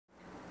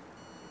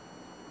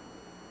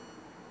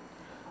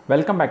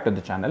Welcome back to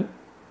the channel.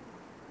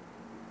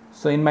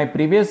 So in my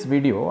previous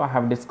video I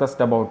have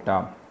discussed about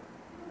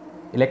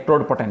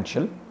electrode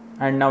potential,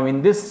 and now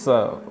in this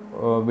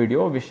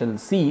video we shall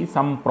see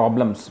some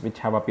problems which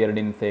have appeared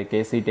in say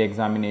KCT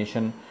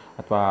examination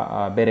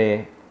athwa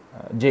bere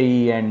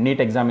JEE and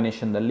NEET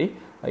examination dalli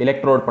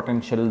electrode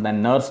potential,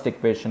 then Nerst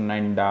equation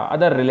and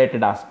other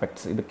related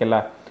aspects.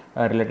 Idakkella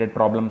related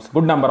problems,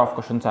 good number of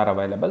questions are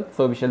available.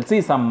 So we shall see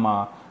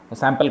some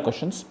sample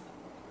questions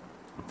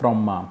from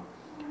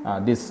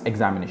this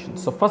examination.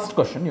 So first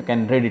question, you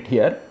can read it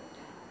here.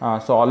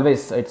 So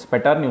always it's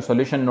better ನೀವು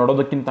solution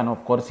ನೋಡೋದಕ್ಕಿಂತ,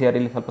 of course here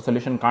ಇಲ್ಲಿ ಸ್ವಲ್ಪ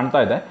solution ಕಾಣ್ತಾ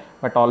ಇದೆ,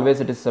 but always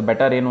it is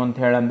better ಏನು ಅಂತ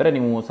ಹೇಳಂದರೆ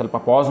ನೀವು ಸ್ವಲ್ಪ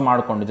pass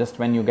ಮಾಡಿಕೊಂಡು just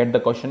when you get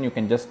the question you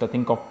can just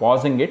think of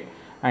passing it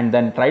and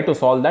then try to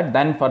solve that,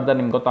 then further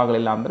ನಿಮ್ಗೆ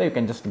ಗೊತ್ತಾಗಲಿಲ್ಲ ಅಂದರೆ you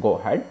can just go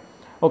head.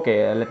 Okay,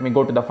 let me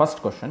go to the first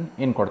question.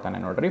 ಏನು ಕೊಡ್ತಾನೆ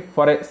ನೋಡ್ರಿ.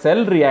 For A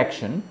cell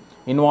reaction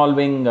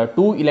involving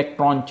 2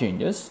 electron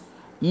changes,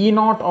 E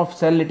naught of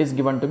cell it is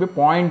given to be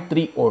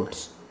 0.3 volts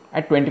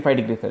at 25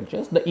 degrees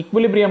Celsius. The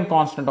equilibrium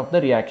constant of the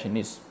reaction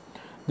is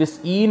this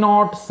E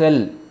naught cell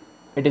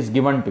it is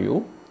given to you,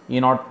 E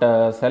naught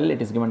cell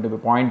it is given to be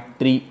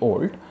 0.3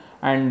 volt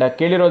and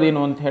ಕೇಳಿರೋದು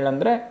ಏನು ಅಂತ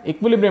ಹೇಳಂದರೆ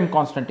equilibrium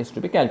constant is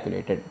to be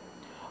calculated.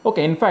 Okay,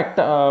 in fact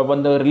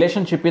ಒಂದು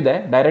relationship ಇದೆ,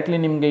 directly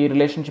ನಿಮಗೆ ಈ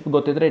relationship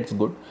ಗೊತ್ತಿದ್ರೆ it's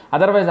good,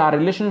 otherwise ಆ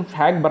relationship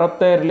ಹೇಗೆ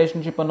ಬರುತ್ತೆ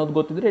ರಿಲೇಷನ್ಶಿಪ್ ಅನ್ನೋದು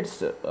ಗೊತ್ತಿದ್ರೆ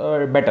ಇಟ್ಸ್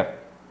ಬೆಟರ್.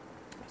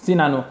 ಸಿ,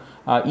 ನಾನು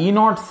E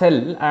naught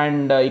cell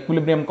and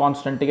equilibrium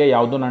ಕಾನ್ಸ್ಟೆಂಟಿಗೆ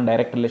ಯಾವುದೂ ನಾನು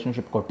ಡೈರೆಕ್ಟ್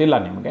ರಿಲೇಷನ್ಶಿಪ್ ಕೊಟ್ಟಿಲ್ಲ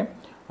ನಿಮಗೆ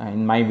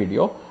ಇನ್ ಮೈ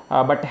ವಿಡಿಯೋ.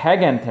 ಬಟ್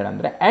ಹೇಗೆ ಅಂತ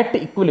ಹೇಳಂದರೆ at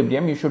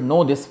equilibrium you should know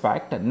this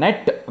fact.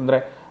 Net ಅಂದರೆ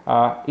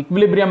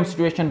ಇಕ್ವಿಲಿಬ್ರಿಯಮ್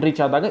ಸಿಚುವೇಶನ್ ರೀಚ್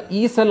ಆದಾಗ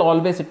ಈ cell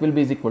always it will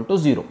be is equal to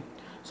 0.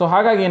 So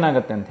ಹಾಗಾಗಿ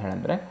ಏನಾಗುತ್ತೆ ಅಂತ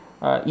ಹೇಳಂದರೆ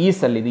ಈ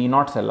ಸೆಲ್ ಇದು E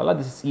naught ಸೆಲ್ ಅಲ್ಲ,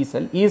 ದಿಸ್ ಇಸ್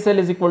ಈ cell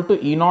is equal to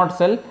E naught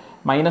cell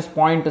minus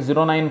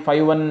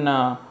 0.0951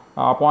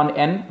 upon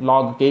N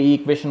log K. ಈ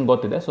ಇಕ್ವೇಷನ್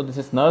ಗೊತ್ತಿದೆ. So this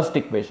is Nernst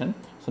equation.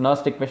 So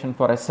Nernst equation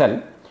for A cell.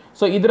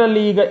 So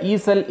ಇದರಲ್ಲಿ ಈಗ ಈ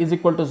cell is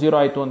equal to 0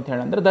 ಆಯಿತು ಅಂತ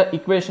ಹೇಳಂದರೆ the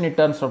equation it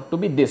turns out to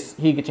B this,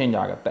 ಹೀಗೆ change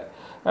ಆಗುತ್ತೆ.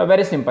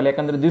 Very simple,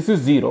 ಯಾಕಂದರೆ this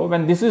is 0,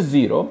 when this is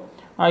 0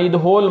 ಇದು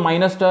hole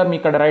minus term ಈ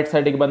ಕಡೆ ರೈಟ್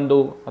ಸೈಡಿಗೆ ಬಂದು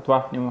ಅಥವಾ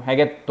ನೀವು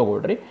ಹೇಗೆ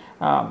ತೊಗೊಳ್ರಿ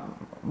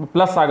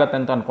ಪ್ಲಸ್ ಆಗುತ್ತೆ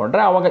ಅಂತ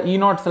ಅಂದ್ಕೊಂಡ್ರೆ ಆವಾಗ E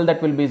naught cell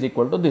that will be is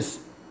equal to this,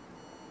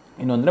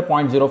 ಇನ್ನು ಅಂದರೆ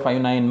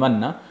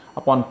 0.0591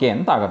 ಅಪಾನ್ ಕೆ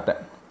ಅಂತ ಆಗುತ್ತೆ.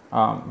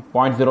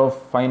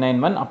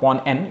 0.0591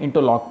 upon N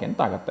into log K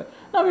ಅಂತ ಆಗುತ್ತೆ.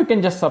 ನಾವು ಯು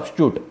ಕ್ಯಾನ್ ಜಸ್ಟ್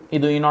ಸಬ್ಸ್ಟ್ಯೂಟ್,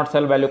 ಇದು E naught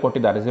ಸೆಲ್ ವ್ಯಾಲ್ಯೂ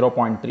ಕೊಟ್ಟಿದ್ದಾರೆ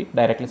 0.3,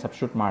 ಡೈರೆಕ್ಟ್ಲಿ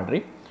ಸಬ್ಸ್ಟ್ಯೂಟ್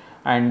ಮಾಡಿರಿ.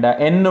 ಆ್ಯಂಡ್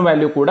ಎನ್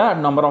ವ್ಯಾಲ್ಯೂ ಕೂಡ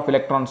ನಂಬರ್ ಆಫ್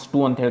ಎಲೆಕ್ಟ್ರಾನ್ಸ್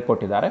 2 ಅಂತ ಹೇಳಿ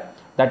ಕೊಟ್ಟಿದ್ದಾರೆ,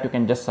 that you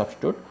can just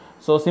substitute.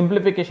 So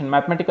simplification,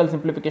 mathematical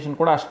simplification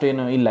ಕೂಡ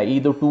ಅಷ್ಟೇನು ಇಲ್ಲ.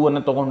 ಇದು 2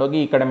 ಅನ್ನು ತೊಗೊಂಡೋಗಿ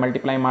ಈ ಕಡೆ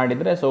ಮಲ್ಟಿಪ್ಲೈ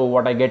ಮಾಡಿದರೆ so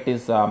what I get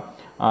is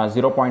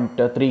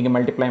 0.3ಗೆ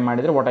multiply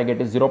ಮಾಡಿದರೆ what I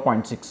get is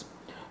 0.6.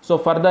 So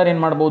further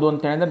ಏನು ಮಾಡ್ಬೋದು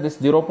ಅಂತ ಹೇಳಿದ್ರೆ ದಿಸ್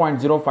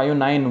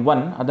 0.0591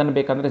 ಅದನ್ನು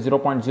ಬೇಕಂದರೆ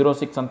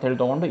 0.06 ಅಂತ ಹೇಳಿ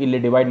ತೊಗೊಂಡು ಇಲ್ಲಿ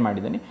ಡಿವೈಡ್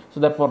ಮಾಡಿದ್ದೀನಿ. So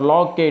there for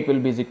log K it will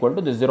be is equal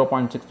to this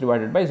 0.6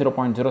 divided by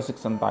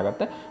 0.06 ಅಂತ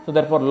ಆಗುತ್ತೆ. So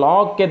there for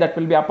log K that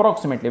will be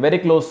approximately very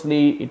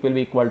closely it will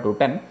be equal to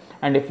 10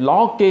 and if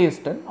log K is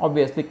 10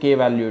 obviously K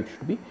value it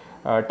should be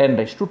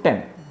 10⁻10.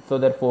 So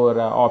therefore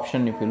option,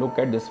 if you look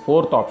at this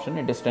fourth option,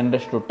 it is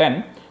 10⁻10.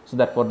 So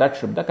therefore that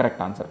should be the correct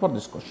answer for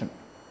this question.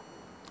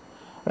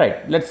 Right,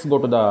 let's go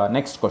to the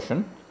next question.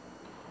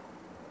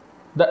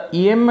 The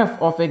EMF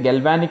of a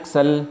galvanic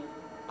cell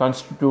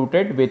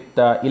constituted with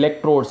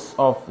electrodes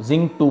of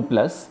zinc 2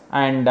 plus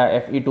and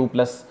Fe 2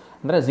 plus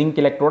ಅಂದರೆ zinc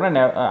electrode and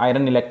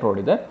iron electrode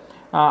ಇದೆ.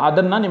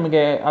 ಅದನ್ನು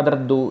ನಿಮಗೆ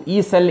ಅದರದ್ದು ಈ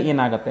cell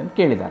ಏನಾಗುತ್ತೆ ಅಂತ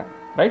ಕೇಳಿದ್ದಾರೆ,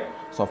 right.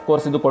 So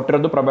of course ಇದು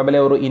ಕೊಟ್ಟಿರೋದು ಪ್ರೊಬೆಬಲಿ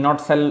ಅವರು E naught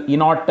cell E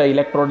naught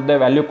ಎಲೆಕ್ಟ್ರೋಡ್ದೇ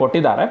value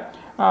ಕೊಟ್ಟಿದ್ದಾರೆ,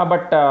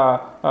 ಬಟ್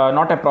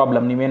ನಾಟ್ ಎ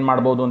ಪ್ರಾಬ್ಲಮ್. ನೀವೇನು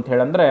ಮಾಡ್ಬೋದು ಅಂತ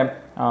ಹೇಳಂದರೆ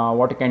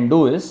what you can do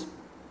is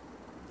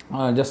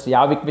just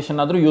ಯಾವ ಇಕ್ವೇಷನ್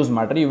ಆದರೂ ಯೂಸ್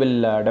ಮಾಡಿರಿ, you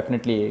will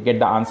definitely get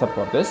the answer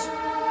for this.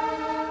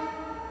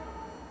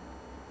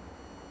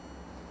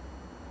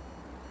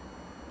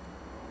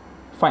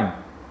 Fine,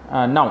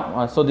 now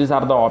so these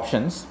are the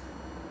options.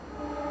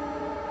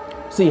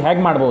 C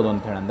ಹೇಗೆ ಮಾಡ್ಬೋದು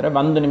ಅಂತ ಹೇಳಂದರೆ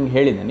ಒಂದು ನಿಮ್ಗೆ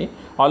ಹೇಳಿದ್ದೀನಿ,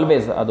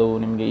 ಆಲ್ವೇಸ್ ಅದು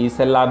ನಿಮಗೆ ಈ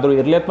ಸೆಲ್ ಆದರೂ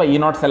ಇರಲಿ ಅಥವಾ E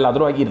naught ಸೆಲ್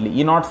ಆದರೂ ಆಗಿರಲಿ.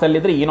 E naught ಸೆಲ್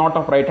ಇದ್ದರೆ E naught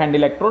of right hand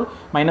electrode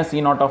minus E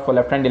naught of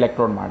left hand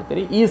electrode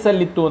ಮಾಡ್ತೀರಿ. ಈ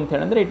ಸೆಲ್ ಇತ್ತು ಅಂತ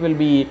ಹೇಳಂದರೆ it will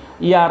be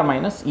ER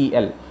minus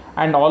EL.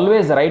 And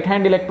always right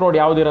hand electrode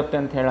ಯಾವುದಿರುತ್ತೆ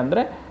ಅಂತ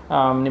ಹೇಳಂದರೆ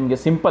ನಿಮಗೆ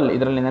simple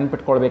ಇದರಲ್ಲಿ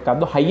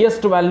ನೆನ್ಪಿಟ್ಕೊಳ್ಬೇಕಾದ್ದು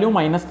highest value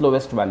minus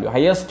lowest value.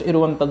 Highest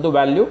ಇರುವಂಥದ್ದು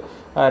value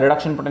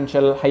reduction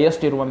potential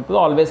highest ಇರುವಂಥದ್ದು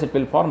always it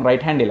will form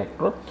right hand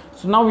electrode.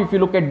 So ನಾವು if you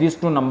look at these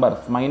 2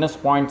 numbers, minus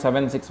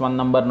 0.761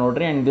 number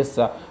ನೋಡಿರಿ and this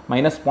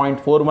minus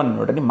 0.41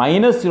 ನೋಡಿರಿ,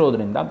 minus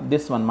ಇರೋದ್ರಿಂದ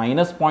this one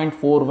minus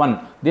 0.41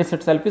 this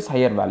it self is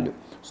higher value.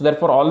 So there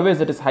for always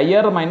it is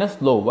higher minus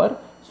lower.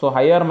 So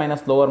higher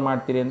minus lower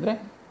ಮಾಡ್ತೀರಿ ಅಂದರೆ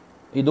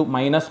ಇದು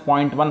minus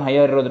 0.1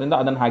 higher ಇರೋದ್ರಿಂದ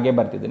ಅದನ್ನು ಹಾಗೆ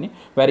ಬರ್ತಿದ್ದೀನಿ,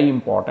 very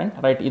important,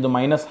 right. ಇದು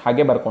minus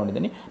ಹಾಗೆ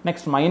ಬರ್ಕೊಂಡಿದ್ದೀನಿ.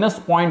 ನೆಕ್ಸ್ಟ್ ಮೈನಸ್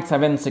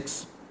 0.76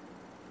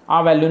 ಆ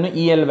ವ್ಯಾಲ್ಯೂನು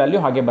EL ವ್ಯಾಲ್ಯೂ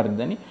ಹಾಗೆ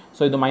ಬರ್ತಿದ್ದೀನಿ.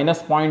 ಸೊ ಇದು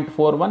minus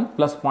 0.41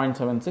 plus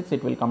 0.76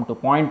 it will come to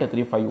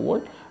 0.35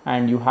 volt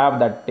and you have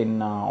that in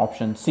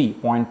option C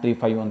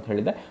 0.35 ಅಂತ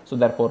ಹೇಳಿದೆ. So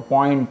there for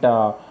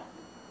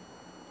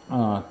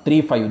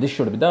 0.35 this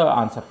should be the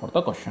answer for the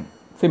question.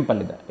 Simple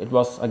ಇದೆ, it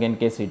was again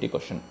KCT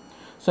question.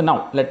 So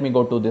now let me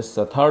go to this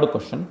third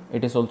question.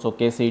 It is also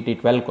KCT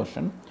 12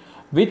 question.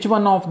 Which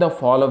one of the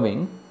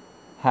following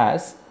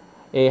has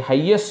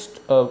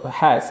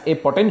a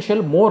potential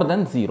more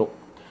than 0.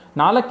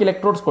 4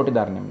 electrodes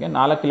ಕೊಟ್ಟಿದ್ದಾರೆ ನಿಮಗೆ,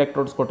 4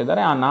 electrodes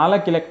ಕೊಟ್ಟಿದ್ದಾರೆ. ಆ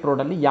 4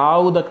 electrodeಲ್ಲಿ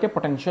ಯಾವುದಕ್ಕೆ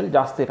potential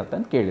ಜಾಸ್ತಿ ಇರುತ್ತೆ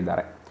ಅಂತ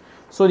ಕೇಳಿದ್ದಾರೆ.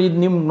 So ಇದು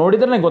ನಿಮ್ಗೆ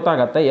ನೋಡಿದ್ರೆ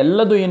ಗೊತ್ತಾಗುತ್ತೆ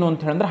ಎಲ್ಲದು ಏನು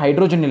ಅಂತ ಹೇಳಿದ್ರೆ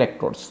hydrogen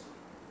electrodes.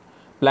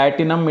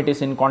 Platinum, it is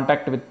in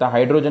contact with the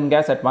hydrogen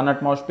gas at 1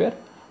 atmosphere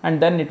and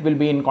then it will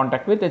be in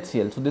contact with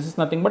HCl. So this is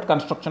nothing but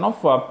construction of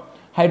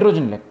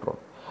hydrogen electrode.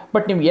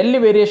 But ನೀವು ಎಲ್ಲಿ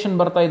variation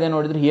ಬರ್ತಾ ಇದೆ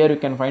ನೋಡಿದ್ರೆ here you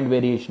can find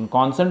variation.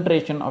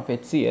 Concentration of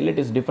HCl it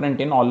is different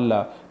in all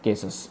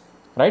cases,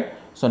 right?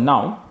 So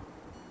now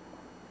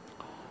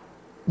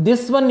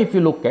this one, if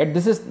you look at,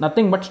 this is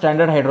nothing but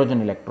standard hydrogen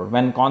electrode.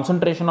 When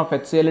concentration of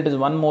HCl it is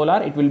 1 molar,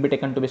 it will be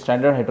taken to be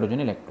standard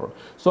hydrogen electrode.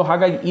 So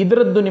ಹಾಗಾಗಿ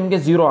ಇದರದ್ದು ನಿಮಗೆ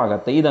 0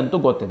 ಆಗುತ್ತೆ, ಇದಂತೂ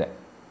ಗೊತ್ತಿದೆ,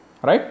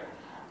 right?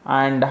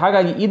 And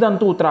ಹಾಗಾಗಿ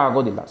ಇದಂತೂ ಉತ್ತರ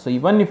ಆಗೋದಿಲ್ಲ. So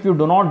even if you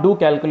do not do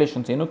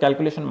calculations, ಏನು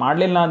ಕ್ಯಾಲ್ಕುಲೇಷನ್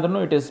ಮಾಡಲಿಲ್ಲ ಅಂದ್ರೂ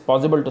it is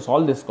possible to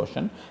solve this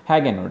question.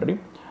 ಹಾಗೆ ನೋಡಿರಿ,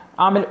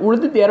 ಆಮೇಲೆ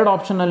ಉಳಿದಿದ್ದು 2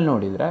 ಆಪ್ಷನಲ್ಲಿ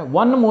ನೋಡಿದರೆ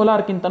 1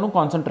 ಮೋಲಾರ್ಕ್ಕಿಂತನೂ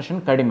ಕಾನ್ಸಂಟ್ರೇಷನ್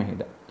ಕಡಿಮೆ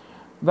ಇದೆ.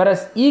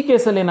 ವೆರಸ್ ಈ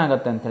ಕೇಸಲ್ಲಿ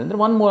ಏನಾಗುತ್ತೆ ಅಂತ ಹೇಳಿದ್ರೆ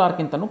 1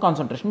 ಮೋಲಾರ್ಕ್ಕಿಂತನೂ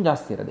ಕಾನ್ಸಂಟ್ರೇಷನ್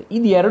ಜಾಸ್ತಿ ಇರೋದು.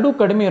 ಇದು 2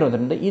 ಕಡಿಮೆ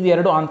ಇರೋದ್ರಿಂದ ಇದು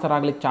 2 ಆನ್ಸರ್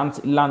ಆಗಲಿಕ್ಕೆ ಚಾನ್ಸ್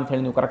ಇಲ್ಲ ಅಂತ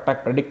ಹೇಳಿ ನೀವು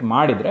ಕರೆಕ್ಟಾಗಿ ಪ್ರೆಡಿಕ್ಟ್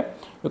ಮಾಡಿದರೆ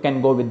you can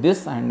go with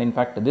this and in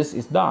fact this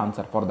is the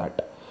answer for that.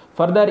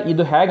 Further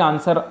ಇದು ಹೇಗೆ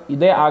ಆನ್ಸರ್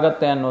ಇದೇ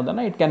ಆಗುತ್ತೆ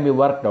ಅನ್ನೋದನ್ನು it can be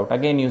worked out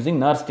again using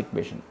Nernst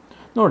equation.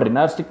 ನೋಡಿರಿ,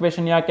 ನರ್ಸ್ಟ್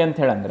ಇಕ್ವೇಷನ್ ಯಾಕೆ ಅಂತ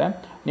ಹೇಳಂದರೆ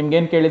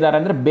ನಿಮ್ಗೇನು ಕೇಳಿದ್ದಾರೆ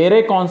ಅಂದರೆ ಬೇರೆ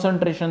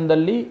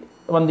ಕಾನ್ಸಂಟ್ರೇಷನ್ದಲ್ಲಿ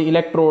ಒಂದು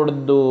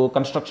ಇಲೆಕ್ಟ್ರೋಡ್ದು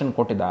ಕನ್ಸ್ಟ್ರಕ್ಷನ್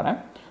ಕೊಟ್ಟಿದ್ದಾರೆ.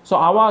 ಸೊ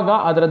ಆವಾಗ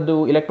ಅದರದ್ದು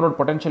ಇಲೆಕ್ಟ್ರೋಡ್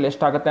ಪೊಟೆನ್ಷಿಯಲ್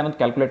ಎಷ್ಟಾಗುತ್ತೆ ಅನ್ನೋದು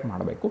ಕ್ಯಾಲ್ಕುಲೇಟ್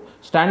ಮಾಡಬೇಕು.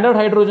 ಸ್ಟ್ಯಾಂಡರ್ಡ್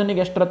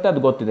ಹೈಡ್ರೋಜನಿಗೆ ಎಷ್ಟಿರುತ್ತೆ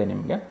ಅದು ಗೊತ್ತಿದೆ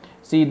ನಿಮಗೆ.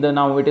 ಸಿ ಇದು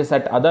ನಾವು it is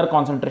at other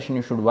concentration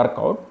you should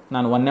workout.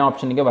 ನಾನು 1ನೇ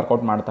ಆಪ್ಷನ್ಗೆ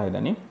ವರ್ಕೌಟ್ ಮಾಡ್ತಾ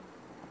ಇದ್ದೀನಿ,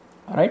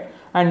 ರೈಟ್?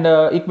 ಆ್ಯಂಡ್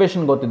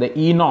ಇಕ್ವೇಷನ್ ಗೊತ್ತಿದೆ,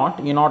 E not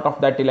of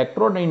that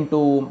electrode into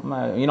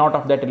E not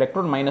of that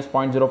electrode minus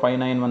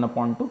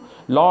 0.0591/2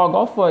 log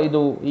of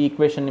ಇದು. ಈ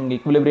ಇಕ್ವೇಷನ್ ನಿಮಗೆ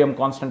ಇಕ್ವಿಲಿಬ್ರಿಯಮ್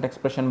ಕಾನ್ಸ್ಟೆಂಟ್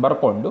ಎಕ್ಸ್ಪ್ರೆಷನ್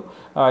ಬರ್ಕೊಂಡು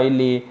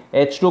ಇಲ್ಲಿ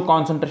H2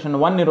 ಕಾನ್ಸಂಟ್ರೇಷನ್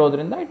 1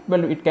 ಇರೋದ್ರಿಂದ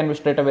it can be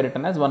straight away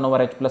return as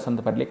 1/H+ ಅಂತ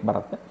ಬರಲಿಕ್ಕೆ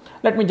ಬರುತ್ತೆ.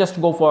 Let me just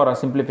go for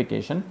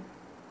simplification.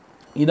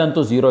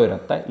 ಇದಂತೂ 0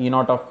 ಇರುತ್ತೆ. E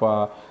not of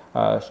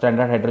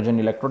standard hydrogen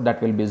electrode that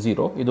will be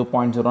 0. ಇದು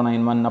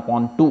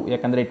 0.091/2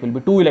 ಯಾಕಂದರೆ it will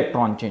be 2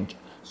 electron change.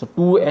 So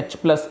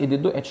 2H+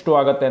 ಇದ್ದಿದ್ದು H2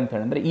 ಆಗುತ್ತೆ ಅಂತ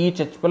ಹೇಳಿದ್ರೆ each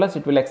H+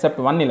 it will accept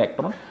 1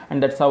 electron and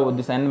that's how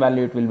this n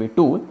value it will be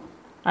 2.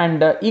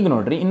 And ಈಗ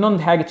ನೋಡಿರಿ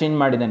ಇನ್ನೊಂದು ಹೇಗೆ ಚೇಂಜ್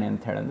ಮಾಡಿದ್ದೇನೆ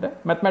ಅಂತ ಹೇಳಿದ್ರೆ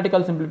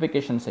ಮ್ಯಾಥಮೆಟಿಕಲ್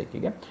ಸಿಂಪ್ಲಿಫಿಕೇಶನ್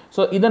ಸೈಕಿಗೆ.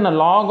 ಸೊ ಇದನ್ನು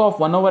log of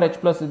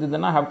 1/H+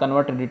 ಇದ್ದನ್ನು have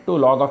converted it to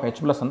log of H+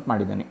 ಅಂತ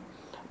ಮಾಡಿದ್ದೇನೆ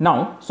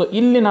ನಾವು. ಸೊ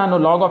ಇಲ್ಲಿ ನಾನು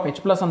ಲಾಗ್ ಆಫ್ H+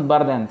 ಅಂತ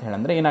ಬರದೆ ಅಂತ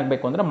ಹೇಳಿದ್ರೆ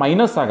ಏನಾಗಬೇಕು ಅಂದರೆ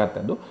ಮೈನಸ್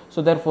ಆಗುತ್ತೆ ಅದು. ಸೊ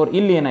ದೇರ್ ಫೋರ್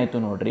ಇಲ್ಲಿ ಏನಾಯಿತು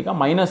ನೋಡ್ರಿ, ಈಗ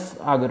ಮೈನಸ್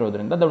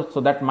ಆಗಿರೋದ್ರಿಂದ so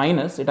that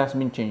minus it has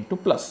been change to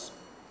plus.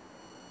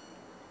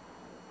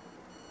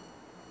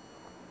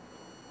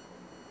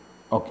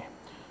 Okay,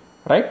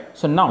 right?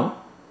 So now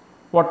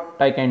what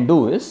I can do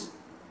is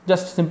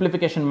just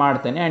simplification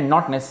ಮಾಡ್ತೇನೆ ಆ್ಯಂಡ್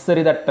ನಾಟ್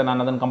ನೆಸಸರಿ ದಟ್ ನಾನು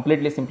ಅದನ್ನು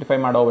ಕಂಪ್ಲೀಟ್ಲಿ ಸಿಂಪ್ಲಿಫೈ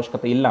ಮಾಡೋ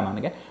ಅವಶ್ಯಕತೆ ಇಲ್ಲ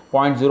ನನಗೆ.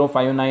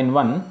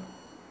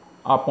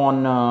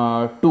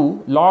 0.0591/2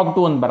 log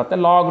 2 ಅಂತ ಬರುತ್ತೆ.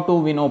 log 2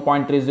 we know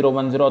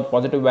 0.3010 ಅದು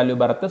ಪಾಸಿಟಿವ್ ವ್ಯಾಲ್ಯೂ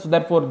ಬರುತ್ತೆ. So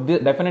there four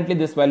definitely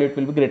this value it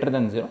will be greater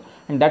than 0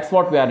 and that's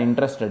what we are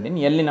interested in.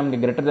 ಎಲ್ಲಿ ನಮಗೆ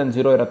ಗ್ರೇಟರ್ ದೆನ್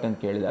 0 ಇರುತ್ತೆ ಅಂತ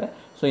ಕೇಳಿದ್ದಾರೆ.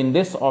 So in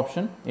this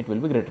option it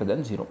will be greater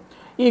than 0.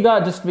 ಈಗ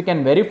just we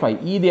can verify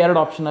ಇದು 2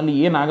 ಆಪ್ಷನಲ್ಲಿ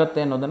ಏನಾಗುತ್ತೆ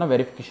ಅನ್ನೋದನ್ನು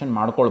verification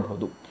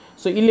ಮಾಡ್ಕೊಳ್ಬೋದು.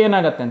 ಸೊ ಇಲ್ಲಿ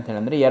ಏನಾಗುತ್ತೆ ಅಂತ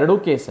ಹೇಳಿದ್ರೆ 2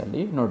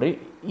 ಕೇಸಲ್ಲಿ ನೋಡಿರಿ,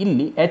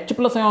 ಇಲ್ಲಿ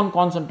H+ ಅಯಾನ್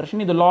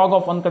ಕಾನ್ಸಂಟ್ರೇಷನ್ ಇದು ಲಾಗ್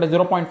ಆಫ್ ಒಂದು ಕಡೆ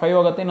 0.5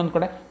 ಆಗುತ್ತೆ, ಇನ್ನೊಂದು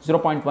ಕಡೆ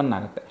 0.1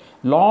 ಆಗುತ್ತೆ.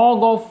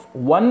 Log of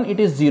 1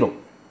 it is 0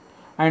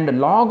 and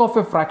log of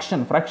A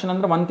fraction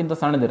ಅಂದರೆ 1ಕ್ಕಿಂತ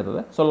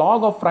ಸಣ್ಣದಿರ್ತದೆ. So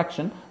log of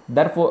fraction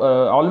there four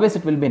always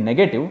it will be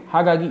negative.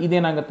 ಹಾಗಾಗಿ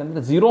ಇದೇನಾಗುತ್ತೆ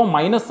ಅಂದರೆ 0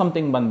 ಮೈನಸ್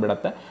ಸಮಥಿಂಗ್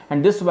ಬಂದುಬಿಡುತ್ತೆ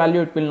and this value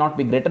it will not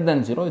be greater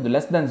than 0, ಇದು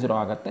less than 0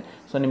 ಆಗುತ್ತೆ.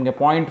 So ನಿಮಗೆ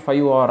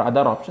 0.5 R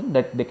other option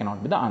that they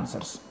cannot be the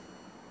answers.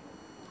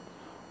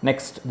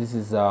 Next this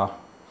is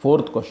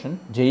fourth question,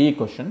 JE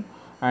question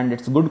and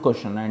it's good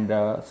question and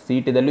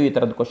CET-ದಲ್ಲೂ ಈ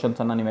ಥರದ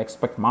ಕ್ವಶನ್ಸನ್ನು ನೀವು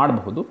expect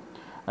ಮಾಡಬಹುದು.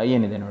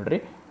 ಏನಿದೆ ನೋಡಿರಿ,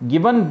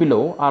 given below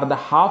are the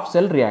half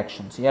cell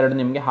reactions. 2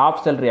 ನಿಮಗೆ half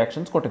cell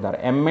reactions ಕೊಟ್ಟಿದ್ದಾರೆ.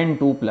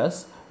 Mn2+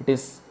 it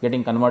is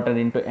getting converted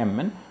into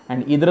Mn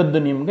and ಇದರದ್ದು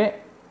ನಿಮಗೆ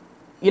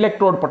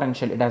electrode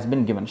potential it has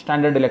been given.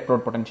 Standard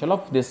electrode potential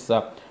of this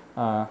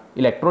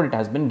electrode it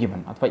has been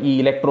given, ಅಥವಾ ಈ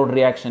electrode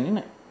reaction in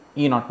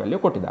E0 value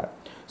ಕೊಟ್ಟಿದ್ದಾರೆ.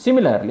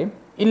 Similarly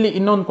ಇಲ್ಲಿ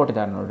ಇನ್ನೊಂದು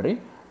ಕೊಟ್ಟಿದ್ದಾರೆ ನೋಡಿರಿ,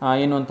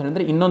 ಏನು ಅಂತ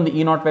ಹೇಳಿದ್ರೆ ಇನ್ನೊಂದು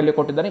E0 ವ್ಯಾಲ್ಯೂ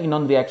ಕೊಟ್ಟಿದ್ದಾರೆ,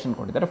 ಇನ್ನೊಂದು ರಿಯಾಕ್ಷನ್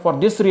ಕೊಟ್ಟಿದ್ದಾರೆ. For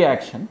this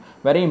reaction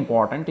very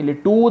important, ಇಲ್ಲಿ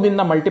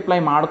 2ದಿಂದ ಮಲ್ಟಿಪ್ಲೈ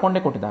ಮಾಡಿಕೊಂಡೇ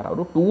ಕೊಟ್ಟಿದ್ದಾರೆ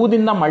ಅವರು.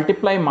 2ದಿಂದ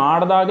ಮಲ್ಟಿಪ್ಲೈ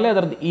ಮಾಡಿದಾಗಲೇ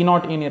ಅದರದ್ದು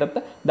E0 ಏನಿರುತ್ತೆ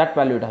that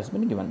value it has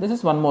been given. This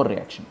is one more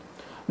reaction.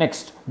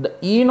 Next the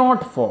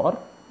E0 for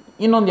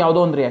ಇನ್ನೊಂದು ಯಾವುದೋ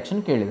ಒಂದು ರಿಯಾಕ್ಷನ್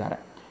ಕೇಳಿದ್ದಾರೆ.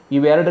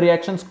 ಇವೆರಡು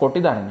ರಿಯಾಕ್ಷನ್ಸ್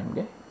ಕೊಟ್ಟಿದ್ದಾರೆ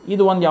ನಿಮಗೆ.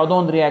 ಇದು ಒಂದು ಯಾವುದೋ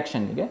ಒಂದು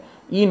ರಿಯಾಕ್ಷನ್ಗೆ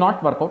E0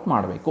 ವರ್ಕೌಟ್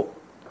ಮಾಡಬೇಕು.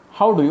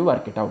 How do you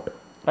work it out,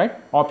 right?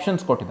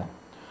 Options ಕೊಟ್ಟಿದ್ದಾರೆ.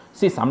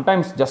 C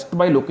sometimes just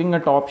by looking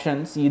at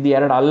options ಇದು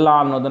 2 ಅಲ್ಲ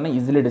ಅನ್ನೋದನ್ನು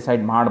ಈಸಿಲಿ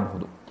ಡಿಸೈಡ್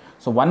ಮಾಡಬಹುದು.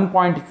 So 1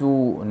 point if you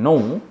know,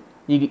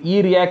 ಈಗ ಈ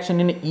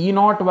ರಿಯಾಕ್ಷನಿನ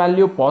E0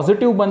 ವ್ಯಾಲ್ಯೂ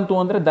ಪಾಸಿಟಿವ್ ಬಂತು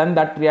ಅಂದರೆ then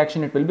that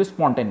reaction it will be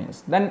spontaneous,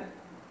 then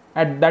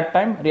at that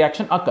time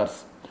reaction occurs.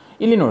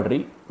 ಇಲ್ಲಿ ನೋಡಿರಿ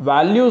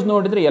ವ್ಯಾಲ್ಯೂಸ್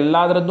ನೋಡಿದರೆ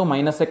ಎಲ್ಲದರದ್ದು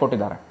ಮೈನಸ್ಸೇ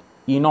ಕೊಟ್ಟಿದ್ದಾರೆ.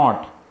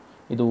 E0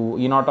 ಇದು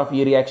E0 ಆಫ್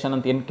ಈ ರಿಯಾಕ್ಷನ್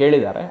ಅಂತ ಏನು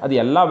ಕೇಳಿದ್ದಾರೆ ಅದು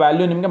ಎಲ್ಲ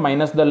ವ್ಯಾಲ್ಯೂ ನಿಮಗೆ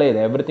ಮೈನಸ್ದಲ್ಲೇ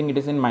ಇದೆ. Everything it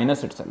is in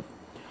minus it self.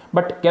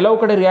 But ಕೆಲವು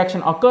ಕಡೆ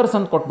ರಿಯಾಕ್ಷನ್ ಅಕರ್ಸ್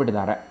ಅಂತ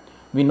ಕೊಟ್ಬಿಟ್ಟಿದ್ದಾರೆ.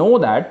 ವಿ ನೋ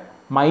ದ್ಯಾಟ್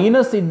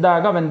ಮೈನಸ್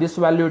ಇದ್ದಾಗ when this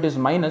value it is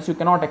minus you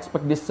cannot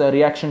expect this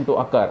reaction to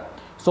occur.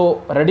 So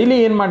readily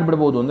ಏನು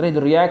ಮಾಡಿಬಿಡ್ಬೋದು ಅಂದರೆ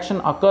ಇದು ರಿಯಾಕ್ಷನ್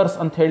ಅಕರ್ಸ್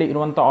ಅಂತ ಹೇಳಿ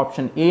ಇರುವಂಥ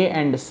option A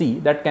and see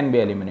that can be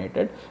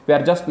eliminated. We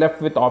are just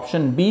left with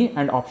option B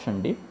and option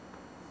D.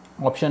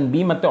 Option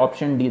B ಮತ್ತು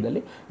option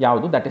ಡಿದಲ್ಲಿ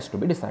ಯಾವುದು that is to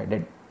be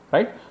decided,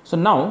 right. So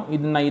ನಾವು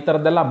ಇದನ್ನು ಈ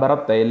ಥರದ್ದೆಲ್ಲ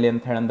ಬರುತ್ತೆ ಎಲ್ಲಿ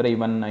ಅಂತ ಹೇಳಿದ್ರೆ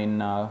ಇವನ್ ಇನ್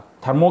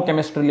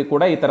ಥರ್ಮೋಕೆಮಿಸ್ಟ್ರಿಲಿ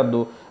ಕೂಡ ಈ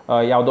ಥರದ್ದು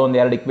ಯಾವುದೋ ಒಂದು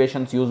 2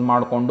 ಇಕ್ವೇಷನ್ಸ್ ಯೂಸ್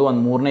ಮಾಡಿಕೊಂಡು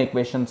ಒಂದು 3ನೇ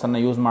ಇಕ್ವೇಷನ್ಸನ್ನು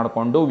ಯೂಸ್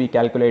ಮಾಡಿಕೊಂಡು ವಿ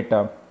ಕ್ಯಾಲ್ಕುಲೇಟ್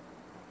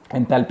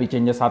ಎಂಥಾಲ್ಪಿ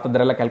ಚೇಂಜಸ್ ಆ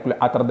ಥರದ್ದೆಲ್ಲ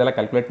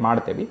ಕ್ಯಾಲ್ಕುಲೇಟ್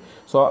ಮಾಡ್ತೇವೆ.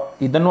 ಸೊ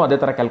ಇದನ್ನು ಅದೇ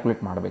ಥರ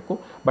ಕ್ಯಾಲ್ಕುಲೇಟ್ ಮಾಡಬೇಕು.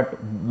 ಬಟ್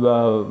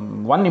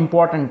ಒನ್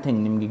ಇಂಪಾರ್ಟೆಂಟ್ ಥಿಂಗ್,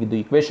 ನಿಮಗೆ ಇದು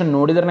ಇಕ್ವೇಷನ್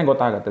ನೋಡಿದ್ರೆ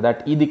ಗೊತ್ತಾಗುತ್ತೆ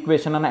ದಟ್ ಇದು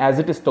ಇಕ್ವೇಷನನ್ನು ಆ್ಯಸ್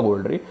ಇಟ್ ಇಸ್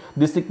ತೊಗೊಳ್ರಿ.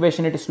 This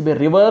equation it is to B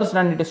reversed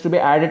and it is to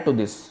be added to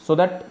this, so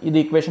that ಇದು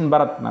ಇಕ್ವೇಷನ್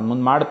ಬರುತ್ತೆ. ನಾನು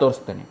ಮುಂದೆ ಮಾಡಿ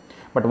ತೋರಿಸ್ತೇನೆ.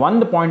 ಬಟ್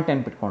ಒಂದು ಪಾಯಿಂಟ್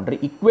ನೆನ್ಪಿಟ್ಕೊಂಡ್ರಿ,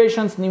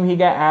 ಇಕ್ವೇಷನ್ಸ್ ನೀವು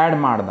ಹೀಗೆ ಆ್ಯಡ್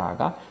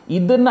ಮಾಡಿದಾಗ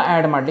ಇದನ್ನು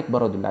ಆ್ಯಡ್ ಮಾಡ್ಲಿಕ್ಕೆ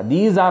ಬರೋದಿಲ್ಲ.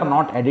 These are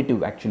not additive.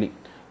 Actually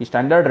ಈ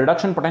standard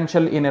reduction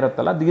potential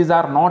ಏನಿರುತ್ತಲ್ಲ these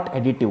are not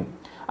additive.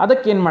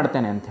 ಅದಕ್ಕೆ ಏನು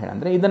ಮಾಡ್ತೇನೆ ಅಂತ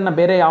ಹೇಳಿದ್ರೆ ಇದನ್ನು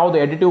ಬೇರೆ ಯಾವುದು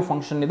ಎಡಿಟಿವ್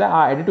ಫಂಕ್ಷನ್ ಇದೆ ಆ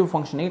ಎಡಿಟಿವ್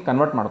ಫಂಕ್ಷನಿಗೆ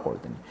ಕನ್ವರ್ಟ್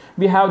ಮಾಡ್ಕೊಳ್ತೀನಿ.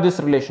 We have this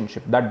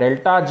relationship that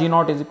delta G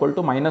not is equal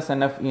to minus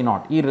N F E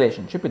not. ಈ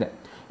ರಿಲೇಷನ್ಶಿಪ್ ಇದೆ.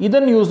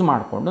 ಇದನ್ನು ಯೂಸ್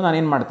ಮಾಡಿಕೊಂಡು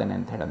ನಾನೇನು ಮಾಡ್ತೇನೆ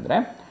ಅಂತ ಹೇಳಿದ್ರೆ,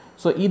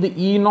 ಸೊ ಇದು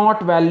E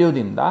not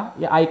ವ್ಯಾಲ್ಯೂದಿಂದ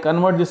I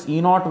convert this E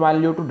not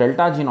value to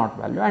delta G not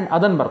value and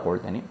ಅದನ್ನು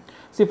ಬರ್ಕೊಳ್ತೇನೆ.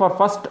 C for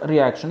first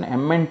reaction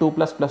Mn2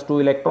 + 2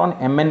 electron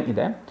Mn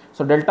ಇದೆ.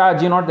 So delta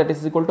G not that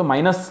is equal to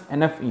minus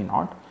N F E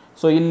not.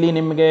 So ಇಲ್ಲಿ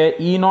ನಿಮಗೆ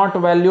E not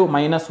value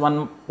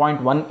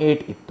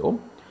 -1.18 ಇತ್ತು.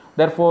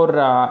 Therefore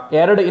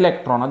 2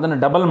 electron ಅದನ್ನು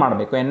double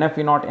ಮಾಡಬೇಕು. N F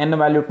E not an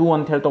value 2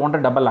 ಅಂತ ಹೇಳಿ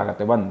ತೊಗೊಂಡ್ರೆ double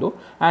ಆಗುತ್ತೆ ಒಂದು.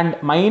 And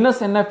minus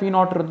N F E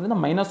not ಇರೋದ್ರಿಂದ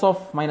ಮೈನಸ್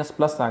ಆಫ್ ಮೈನಸ್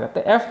ಪ್ಲಸ್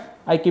ಆಗುತ್ತೆ. F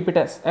I keep it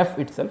S F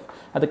it self.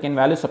 ಅದಕ್ಕೇನು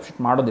ವ್ಯಾಲ್ಯೂ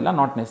ಸಬ್ಸ್ಟಿಟ್ಯೂಟ್ ಮಾಡೋದಿಲ್ಲ,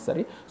 not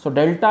necessary. So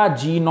delta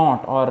G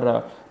not R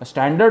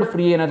standard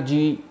free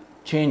energy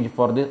change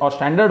for this or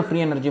standard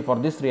free energy for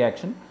this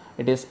reaction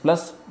it is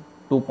plus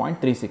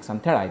 2.36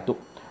 ಅಂತ ಹೇಳಾಯಿತು.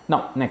 Now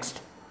next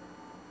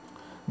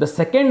the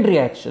second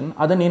reaction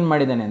ಅದನ್ನು ಏನು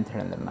ಮಾಡಿದ್ದೇನೆ ಅಂತ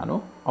ಹೇಳಿದ್ರೆ ನಾನು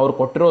ಅವ್ರು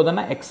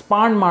ಕೊಟ್ಟಿರೋದನ್ನು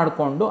ಎಕ್ಸ್ಪಾಂಡ್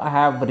ಮಾಡಿಕೊಂಡು I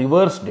have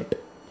reversed it.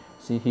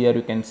 See here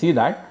you can see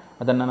that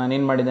ಅದನ್ನು ನಾನು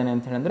ಏನು ಮಾಡಿದ್ದೇನೆ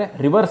ಅಂತ ಹೇಳಿದ್ರೆ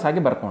ರಿವರ್ಸ್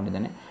ಆಗಿ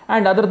ಬರ್ಕೊಂಡಿದ್ದೇನೆ.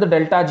 ಆ್ಯಂಡ್ ಅದರದ್ದು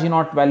ಡೆಲ್ಟಾ ಜಿ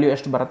ನಾಟ್ ವ್ಯಾಲ್ಯೂ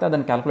ಎಷ್ಟು ಬರುತ್ತೆ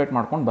ಅದನ್ನು ಕ್ಯಾಲ್ಕುಲೇಟ್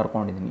ಮಾಡ್ಕೊಂಡು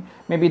ಬರ್ಕೊಂಡಿದ್ದೀನಿ.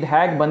 ಮೇ ಬಿ ಇದು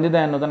ಹೇಗೆ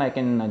ಬಂದಿದೆ ಅನ್ನೋದನ್ನು I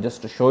can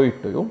just show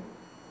it to you.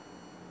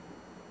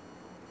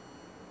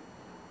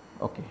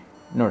 Okay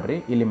ನೋಡಿರಿ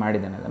ಇಲ್ಲಿ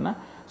ಮಾಡಿದ್ದೇನೆ ಅದನ್ನು.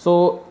 ಸೊ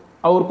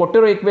ಅವ್ರು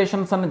ಕೊಟ್ಟಿರೋ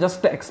ಇಕ್ವೇಷನ್ಸನ್ನು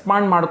ಜಸ್ಟ್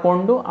ಎಕ್ಸ್ಪಾಂಡ್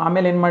ಮಾಡಿಕೊಂಡು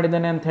ಆಮೇಲೆ ಏನು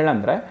ಮಾಡಿದ್ದೇನೆ ಅಂತ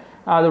ಹೇಳಂದರೆ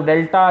ಅದು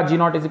delta G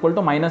not is equal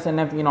to minus N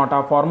F E not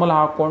ಆ ಫಾರ್ಮುಲಾ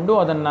ಹಾಕ್ಕೊಂಡು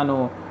ಅದನ್ನು ನಾನು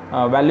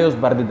ವ್ಯಾಲ್ಯೂಸ್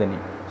ಬರೆದಿದ್ದೀನಿ.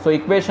 So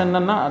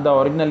ಇಕ್ವೇಷನನ್ನು the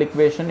original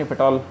equation if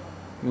it all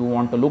you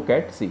want to look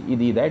at C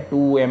ಇದು ಇದೆ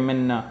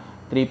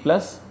 2Mn3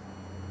 ಪ್ಲಸ್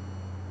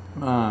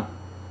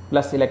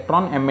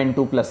ಇಲೆಕ್ಟ್ರಾನ್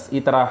Mn2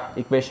 ಈ ಥರ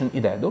ಇಕ್ವೇಷನ್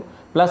ಇದೆ. ಅದು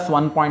ಪ್ಲಸ್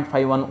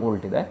 1.51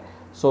 ವೋಲ್ಟ್ ಇದೆ.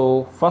 So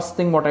first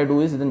thing what I do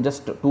is ಇದನ್ನು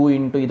ಜಸ್ಟ್ 2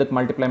 ಇಂಟು ಇದಕ್ಕೆ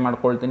ಮಲ್ಟಿಪ್ಲೈ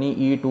ಮಾಡ್ಕೊಳ್ತೀನಿ.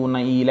 ಈ 2ನ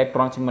ಈ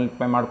ಇಲೆಕ್ಟ್ರಾನ್ಸಿಗೆ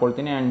ಮಲ್ಟಿಪ್ಲೈ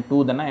ಮಾಡ್ಕೊಳ್ತೀನಿ ಆ್ಯಂಡ್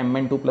 2ದನ್ನು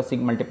Mn2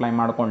 ಮಲ್ಟಿಪ್ಲೈ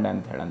ಮಾಡಿಕೊಂಡೆ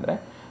ಅಂತ ಹೇಳಿದ್ರೆ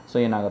ಸೊ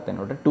ಏನಾಗುತ್ತೆ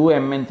ನೋಡಿರಿ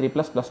 2Mn3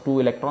 plus 2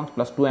 electrons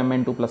plus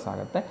 2Mn2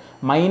 ಆಗುತ್ತೆ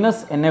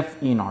minus N F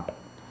E not.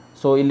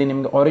 So ಇಲ್ಲಿ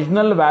ನಿಮಗೆ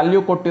ಒರಿಜಿನಲ್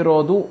ವ್ಯಾಲ್ಯೂ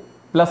ಕೊಟ್ಟಿರೋದು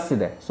ಪ್ಲಸ್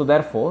ಇದೆ. ಸೊ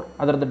ದೇರ್ ಫೋರ್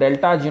ಅದರದ್ದು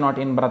ಡೆಲ್ಟಾ ಜಿ ನಾಟ್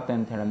ಏನು ಬರುತ್ತೆ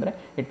ಅಂತ ಹೇಳಿದ್ರೆ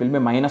ಇಟ್ ವಿಲ್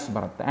ಬಿ ಮೈನಸ್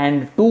ಬರುತ್ತೆ.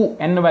 ಆ್ಯಂಡ್ 2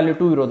 ಎನ್ ವ್ಯಾಲ್ಯೂ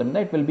 2 ಇರೋದ್ರಿಂದ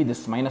it will be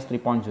this minus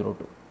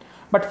 3.02.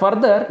 But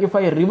further if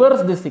I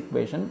reverse this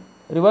equation,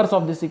 reverse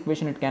of this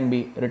equation it can be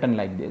written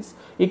like this.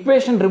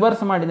 Equation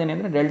reverse ಮಾಡಿದ್ದೇನೆ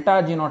ಅಂದರೆ delta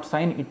G not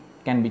sign it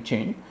can be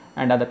change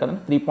and ಅದಕ್ಕೆ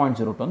ಅದನ್ನು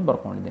 3.02 ಅಂತ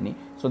ಬರ್ಕೊಂಡಿದ್ದೀನಿ.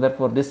 So there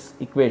for this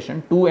equation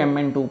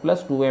 2Mn2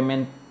 plus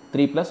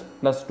 2Mn3 plus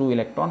 2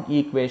 electron ಈ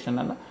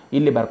ಇಕ್ವೇಷನನ್ನು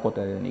ಇಲ್ಲಿ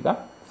ಬರ್ಕೋತಾ ಇದ್ದೀನಿ ಈಗ.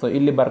 So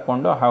ಇಲ್ಲಿ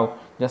ಬರ್ಕೊಂಡು have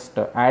just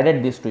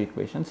added this 2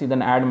 equations.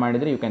 ಇದನ್ನು ಆ್ಯಡ್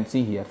ಮಾಡಿದರೆ you can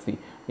see here C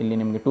ಇಲ್ಲಿ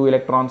ನಿಮಗೆ 2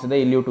 electrons ಇದೆ,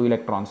 ಇಲ್ಲಿಯೂ 2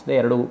 electrons ಇದೆ,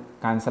 ಎರಡು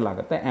ಕ್ಯಾನ್ಸಲ್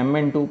ಆಗುತ್ತೆ.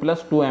 Mn2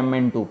 plus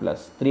 2Mn2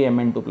 plus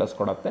 3Mn2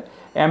 ಕೊಡುತ್ತೆ.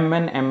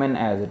 Mn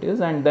as it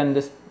is and then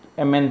this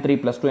Mn3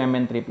 plus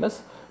 2Mn3 plus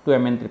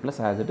 2Mn3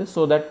 as it is,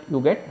 so that you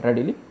get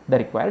readily the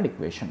required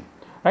equation.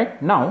 Right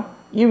now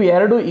ಇವು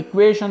ಎರಡು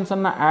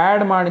ಇಕ್ವೇಷನ್ಸನ್ನು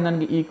add ಮಾಡಿ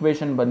ನನಗೆ ಈ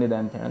equation ಬಂದಿದೆ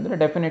ಅಂತ ಹೇಳಿದ್ರೆ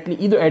definitely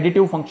ಇದು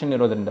ಎಡಿಟಿವ್ ಫಂಕ್ಷನ್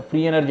ಇರೋದ್ರಿಂದ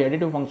ಫ್ರೀ ಎನರ್ಜಿ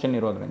ಎಡಿಟಿವ್ ಫಂಕ್ಷನ್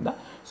ಇರೋದ್ರಿಂದ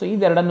ಸೊ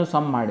ಇದೆರಡನ್ನು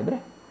ಸಮ್ ಮಾಡಿದರೆ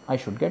I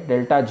should get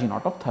delta G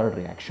not of third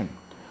reaction.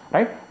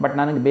 Right. But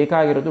ನನಗೆ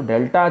ಬೇಕಾಗಿರೋದು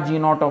delta G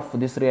not of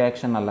this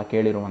reaction ಅಲ್ಲ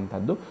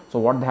ಕೇಳಿರುವಂಥದ್ದು.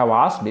 So what they have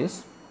asked is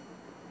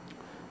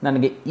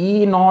ನನಗೆ E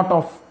not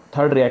of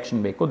third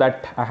reaction ಬೇಕು.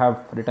 That I have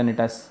written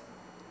it as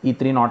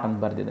E3 not ಅಂತ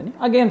ಬರೆದಿದ್ದೀನಿ.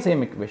 Again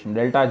same equation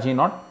delta G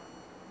not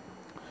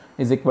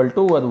is equal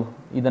to ಅದು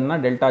ಇದನ್ನು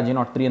delta G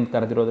not 3 ಅಂತ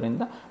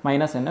ಕರೆದಿರೋದ್ರಿಂದ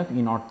minus N F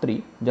E not 3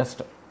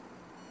 just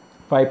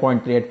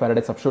 5.38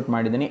 ಫಾರಡೆ substitute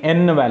ಮಾಡಿದ್ದೀನಿ.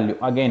 N value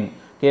again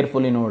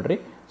carefully ನೋಡಿರಿ.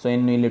 So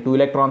ಇನ್ನು ಇಲ್ಲಿ 2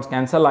 electrons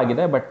cancel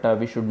ಆಗಿದೆ. But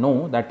we should know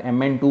that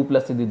Mn2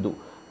 ಇದ್ದಿದ್ದು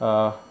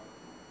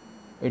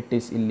it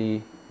is ಇಲ್ಲಿ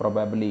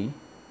probably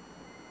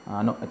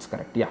no it's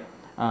correct yeah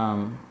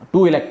 2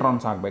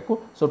 electrons ಆಗಬೇಕು.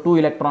 So 2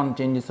 electron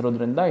changes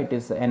ಇರೋದ್ರಿಂದ it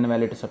is N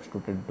value to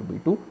substituted to B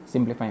 2.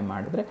 Simplify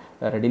ಮಾಡಿದರೆ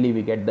readily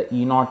we get the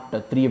E not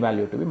 3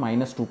 value to B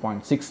minus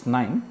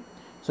 2.69.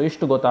 So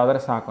ಇಷ್ಟು ಗೊತ್ತಾದರೆ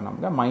ಸಾಕು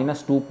ನಮಗೆ.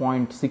 Minus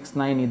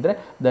 2.69 ಇದ್ದರೆ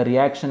the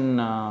reaction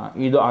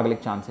ಇದು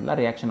ಆಗಲಿಕ್ಕೆ ಚಾನ್ಸ್ ಇಲ್ಲ,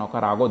 ರಿಯಾಕ್ಷನ್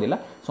ಆಕರ್ ಆಗೋದಿಲ್ಲ.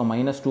 So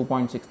minus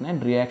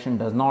 2.69 reaction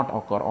does not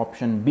ಆಕರ್.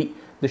 Option B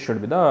this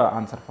should be the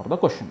answer for the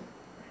question.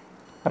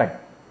 Right.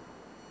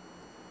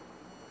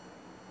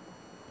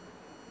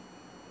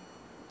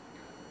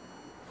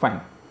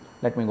 Fine.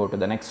 Let me go to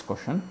the next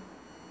question.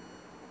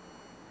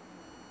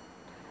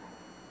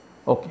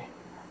 Okay.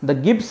 The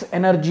Gibbs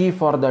energy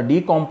for the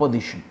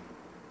decomposition,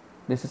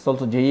 this is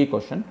also JE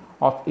question,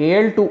 of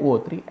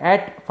Al2O3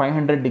 at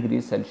 500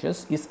 degrees Celsius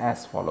is as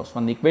follows.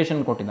 ಒಂದು equation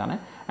ಕೊಟ್ಟಿದ್ದಾನೆ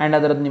and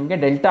ಅದರದ್ದು ನಿಮಗೆ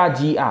delta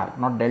G R,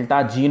 not delta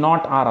G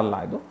not R ಅಲ್ಲ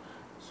ಇದು.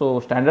 So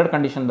standard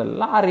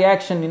ಕಂಡೀಷನ್ದಲ್ಲ, ಆ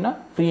ರಿಯಾಕ್ಷನ್ನಿನ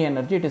free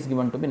energy it is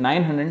given to B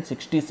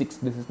 966,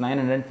 this is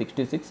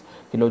 966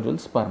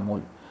 kilojoules per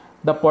mole.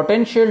 The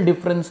potential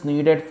difference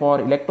needed for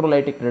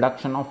electrolytic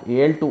reduction of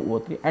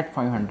Al2O3 at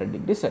 500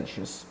 degrees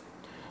Celsius.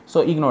 So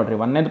ಈಗ ನೋಡಿರಿ,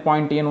 ಒಂದೇದು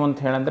point ಏನು ಅಂತ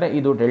ಹೇಳಿದ್ರೆ,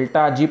 ಇದು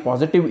delta G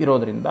positive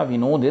ಇರೋದ್ರಿಂದ we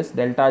know this,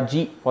 delta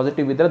G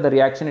positive ಇದ್ದರೆ the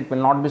reaction it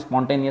will not be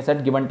spontaneous at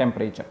given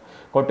temperature.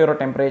 ಕೊಟ್ಟಿರೋ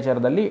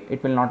ಟೆಂಪ್ರೇಚರ್ದಲ್ಲಿ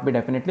it will not be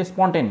definitely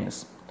spontaneous,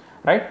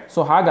 right.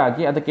 So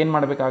ಹಾಗಾಗಿ ಅದಕ್ಕೆ ಏನು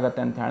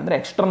ಮಾಡಬೇಕಾಗತ್ತೆ ಅಂತ ಹೇಳಿದ್ರೆ,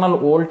 ಎಕ್ಸ್ಟರ್ನಲ್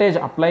ವೋಲ್ಟೇಜ್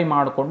ಅಪ್ಲೈ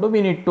ಮಾಡಿಕೊಂಡು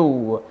we need to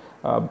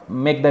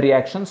make the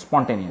reaction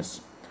spontaneous.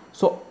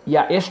 So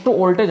ಎಷ್ಟು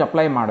ವೋಲ್ಟೇಜ್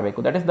ಅಪ್ಲೈ ಮಾಡಬೇಕು,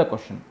 that is the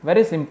question.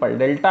 Very simple,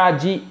 delta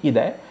G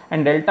ಇದೆ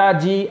ಆ್ಯಂಡ್ ಡೆಲ್ಟಾ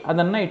ಜಿ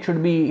ಅದನ್ನು it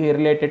should be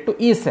related to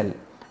E cell.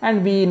 And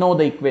we know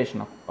the equation,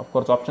 of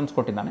course options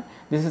ಕೊಟ್ಟಿದ್ದಾನೆ.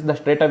 This is the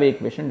straight away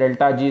equation,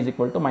 delta G is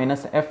equal to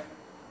minus F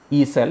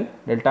E cell.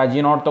 Delta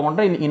G naught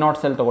ತಗೊಂಡ್ರೆ ಇಲ್ಲಿ E naught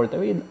cell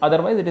ತಗೊಳ್ತೇವೆ,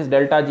 otherwise it is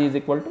delta G is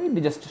equal to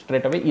ಇಲ್ಲಿ just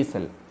straight away E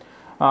cell.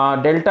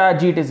 Delta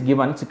G it is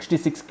given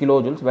 66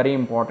 kilojoules, very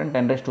important,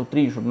 10 raised to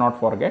 3 you should not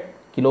forget.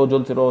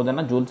 ಕಿಲೋಜೂಲ್ಸ್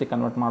ಇರೋದನ್ನು ಜೂಲ್ಸಿಗೆ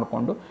convert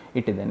ಮಾಡಿಕೊಂಡು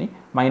ಇಟ್ಟಿದ್ದೀನಿ,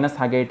 minus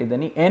ಹಾಗೆ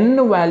ಇಟ್ಟಿದ್ದೀನಿ. N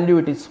value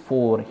it is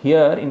 4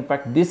 here.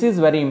 In fact this is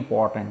very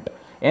important.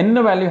 N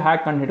value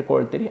ಹ್ಯಾಗೆ ಕಂಡು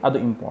ಹಿಡ್ಕೊಳ್ತೀರಿ ಅದು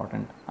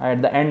important. At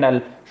the end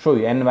ಅಲ್ಲಿ show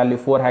U N value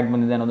 4 ಹ್ಯಾಗೆ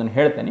ಬಂದಿದೆ ಅನ್ನೋದನ್ನು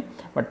ಹೇಳ್ತೇನೆ.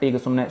 ಬಟ್ ಈಗ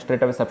ಸುಮ್ಮನೆ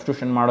ಸ್ಟ್ರೇಟ್ ಅವೇ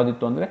ಸಬ್ಸ್ಟಿಟ್ಯೂಷನ್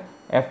ಮಾಡೋದಿತ್ತು ಅಂದರೆ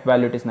F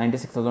value it is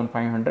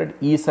 96,500,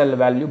 E cell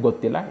value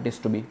ಗೊತ್ತಿಲ್ಲ, it is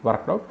to B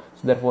worked out.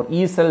 So there for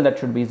E cell that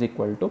should be is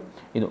equal to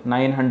ಇದು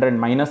 900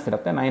 ಮೈನಸ್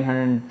ಇರುತ್ತೆ,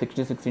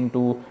 966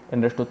 into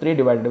 10 raised to 3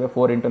 divided by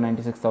 4 into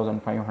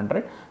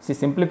 96,500. C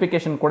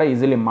simplification ಕೂಡ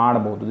easily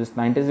ಮಾಡ್ಬೋದು. This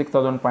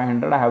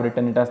 96,500 I have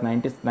written it as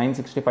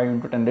 965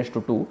 into 10 raised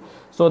to 2,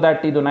 so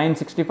that ಇದು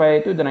 965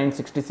 ಆಯಿತು, ಇದು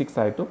 966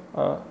 ಆಯಿತು.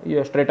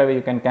 Straight away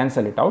you can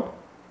cancel it out.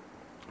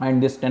 And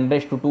this 10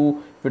 raised to 2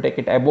 if you take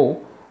it above,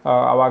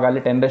 ಆವಾಗ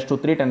ಅಲ್ಲಿ 10 raised to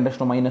 3, 10 raised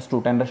to -2,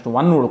 10 raised to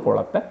 1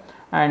 ಉಳ್ಕೊಳ್ಳುತ್ತೆ.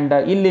 And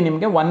ಇಲ್ಲಿ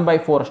ನಿಮಗೆ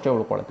 1/4 ಅಷ್ಟೇ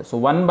ಉಳ್ಕೊಳ್ಳುತ್ತೆ. So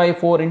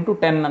 1/4 into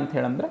 10 ಅಂತ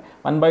ಹೇಳಿದ್ರೆ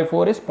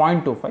 1/4 ಇಸ್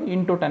 0.25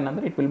 ಇಂಟು 10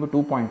 ಅಂದರೆ it will be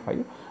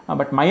 2.5.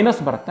 But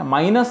minus ಬರುತ್ತೆ.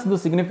 ಮೈನಸ್ದು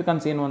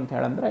significance ಏನು ಅಂತ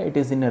ಹೇಳಿದ್ರೆ it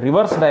is in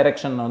reverse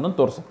direction ಅನ್ನೋದನ್ನು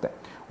ತೋರಿಸುತ್ತೆ.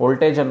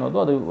 ವೋಲ್ಟೇಜ್ ಅನ್ನೋದು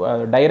ಅದು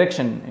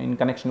direction, in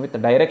connection with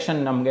direction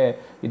ನಮಗೆ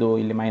ಇದು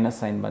ಇಲ್ಲಿ ಮೈನಸ್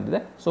ಸೈನ್ ಬಂದಿದೆ.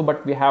 So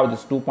but we have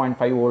this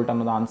 2.5 volt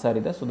ಅನ್ನೋದು ಆನ್ಸರ್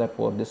ಇದೆ. So that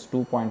for this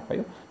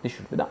 2.5 this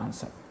should be the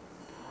answer,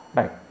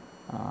 right.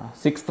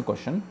 Sixth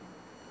question.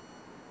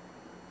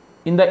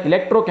 In the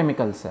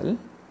electrochemical cell,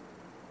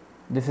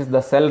 this is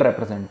the cell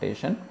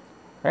representation,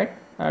 right?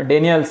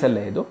 Daniel cell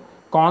idu.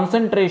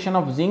 Concentration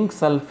of zinc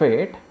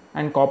sulfate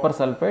and copper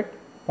sulfate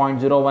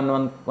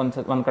 0.011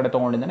 one kade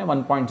ತಗೊಂಡಿದ್ದಾನೆ,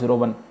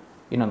 1.01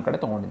 ಇನ್ನೊಂದು ಕಡೆ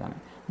ತಗೊಂಡಿದ್ದಾನೆ.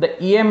 The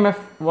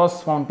EMF was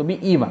found to be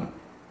E1.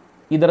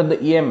 ಇದರದ್ದು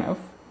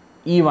EMF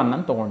E1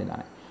 ಅಂತ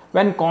ತಗೊಂಡಿದ್ದಾನೆ.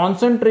 When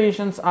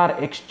concentrations are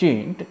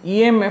exchanged,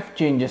 EMF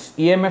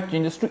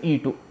changes to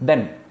E2.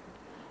 Then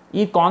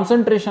ಈ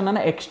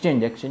ಕಾನ್ಸಂಟ್ರೇಷನನ್ನು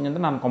exchange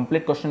ಅಂದರೆ ನಾನು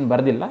complete question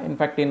ಬರೆದಿಲ್ಲ.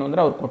 In fact ಏನು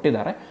ಅಂದರೆ ಅವ್ರು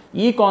ಕೊಟ್ಟಿದ್ದಾರೆ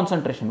ಈ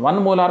ಕಾನ್ಸಂಟ್ರೇಷನ್ 1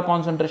 ಮೋಲಾರ್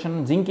ಕಾನ್ಸಂಟ್ರೇಷನ್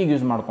ಜಿಂಕಿಗೆ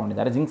ಯೂಸ್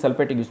ಮಾಡ್ಕೊಂಡಿದ್ದಾರೆ, ಜಿಂಕ್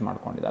ಸಲ್ಫೇಟಿಗೆ ಯೂಸ್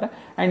ಮಾಡ್ಕೊಂಡಿದ್ದಾರೆ.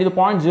 ಆ್ಯಂಡ್ ಇದು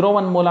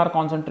 0.01 ಮೋಲಾರ್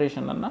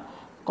ಕಾನ್ಸಂಟ್ರೇಷನನ್ನು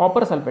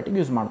ಕಾಪರ್ ಸಲ್ಫೇಟಿಗೆ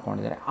ಯೂಸ್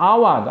ಮಾಡ್ಕೊಂಡಿದ್ದಾರೆ.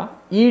 ಆವಾಗ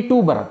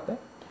E2 ಬರುತ್ತೆ.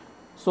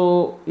 So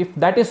if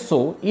that is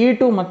so,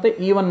 E2 ಮತ್ತು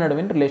E1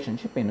 ನಡುವಿನ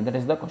ರಿಲೇಷನ್ಶಿಪ್ ಏನು, that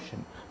is the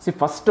question. C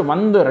first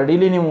ಒಂದು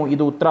ರೆಡಿಲಿ ನೀವು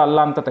ಇದು ಉತ್ತರ ಅಲ್ಲ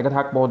ಅಂತ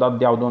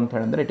ತೆಗೆದುಹಾಕಬಹುದಾದ್ದು ಯಾವುದು ಅಂತ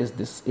ಹೇಳಿದ್ರೆ ಇಟ್ ಇಸ್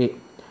ದಿಸ್ ಎ.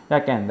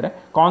 ಯಾಕೆ ಅಂದರೆ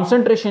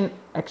ಕಾನ್ಸಂಟ್ರೇಷನ್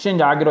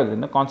ಎಕ್ಸ್ಚೇಂಜ್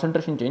ಆಗಿರೋದ್ರಿಂದ,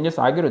 ಕಾನ್ಸಂಟ್ರೇಷನ್ ಚೇಂಜಸ್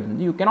ಆಗಿರೋದ್ರಿಂದ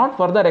you cannot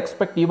further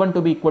expect E1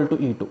 to B equal to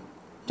E2,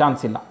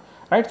 chance ಇಲ್ಲ,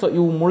 ರೈಟ್. ಸೊ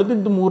ಇವು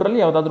ಮುಳಿದಿದ್ದು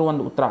ಮೂರರಲ್ಲಿ ಯಾವುದಾದ್ರೂ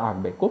ಒಂದು ಉತ್ತರ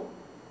ಆಗಬೇಕು.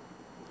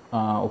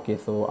 ಓಕೆ,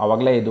 ಸೊ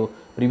ಆವಾಗಲೇ ಇದು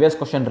ಪ್ರಿವಿಯಸ್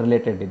ಕ್ವಶನ್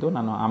ರಿಲೇಟೆಡ್, ಇದು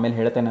ನಾನು ಆಮೇಲೆ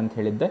ಹೇಳ್ತೇನೆ ಅಂತ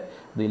ಹೇಳಿದ್ದೆ,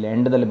 ಅದು ಇಲ್ಲಿ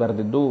ಎಂಡದಲ್ಲಿ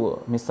ಬರೆದಿದ್ದು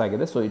ಮಿಸ್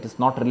ಆಗಿದೆ. So it is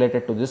not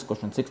related to this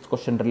question. 6th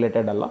question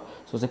related ಅಲ್ಲ.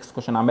 ಸೊ 6th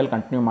ಕ್ವಶನ್ ಆಮೇಲೆ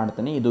ಕಂಟಿನ್ಯೂ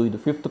ಮಾಡ್ತೀನಿ. ಇದು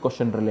 5th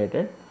ಕ್ವಶನ್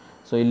ರಿಲೇಟೆಡ್.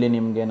 ಸೊ ಇಲ್ಲಿ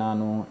ನಿಮಗೆ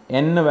ನಾನು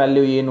ಎನ್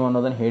ವ್ಯಾಲ್ಯೂ ಏನು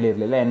ಅನ್ನೋದನ್ನು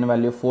ಹೇಳಿರಲಿಲ್ಲ. ಎನ್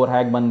ವ್ಯಾಲ್ಯೂ 4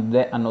 ಹೇಗೆ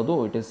ಬಂದಿದೆ ಅನ್ನೋದು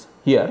it is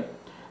here.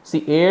 C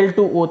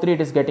Al2O3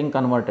 it is getting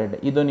converted.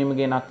 ಇದು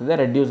ನಿಮಗೆ ಏನಾಗ್ತಿದೆ,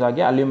 ರೆಡ್ಯೂಸ್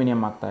ಆಗಿ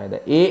ಅಲ್ಯೂಮಿನಿಯಂ ಆಗ್ತಾ ಇದೆ.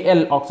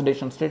 Al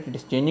oxidation state it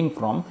is changing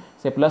from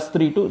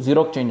 +3 to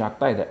 0ಗೆ ಚೇಂಜ್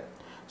ಆಗ್ತಾ ಇದೆ.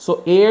 ಸೊ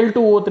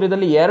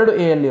Al2O3ದಲ್ಲಿ 2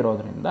 Al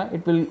ಇರೋದ್ರಿಂದ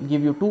it will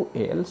give you 2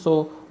 Al. So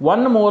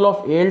 1 mole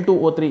of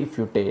Al2O3 if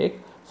you take,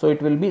 so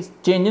it will be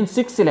change in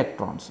 6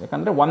 electrons.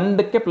 ಯಾಕಂದರೆ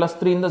 1ಕ್ಕೆ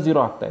 +3 ಇಂದ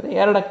 0 ಆಗ್ತಾ ಇದೆ,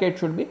 2ಕ್ಕೆ it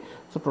should be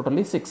so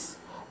totally 6.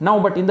 Now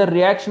but in the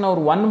reaction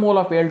ಅವರು 1 mole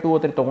of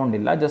Al2O3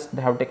 ತಗೊಂಡಿಲ್ಲ, just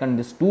they have taken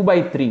this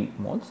 2/3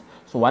 moles.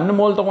 So 1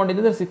 mole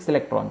ತಗೊಂಡಿದ್ದರೆ 6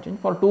 electron change.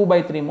 For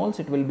 2/3 moles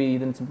it will be,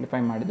 ಇದನ್ನು simplify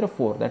ಮಾಡಿದರೆ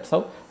 4. That's how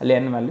ಅಲ್ಲಿ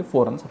n value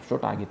 4 ಅನ್ನು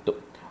substitute ಆಗಿತ್ತು.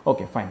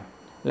 Okay fine,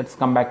 let's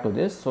come back to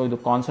this. So ಇದು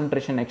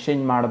concentration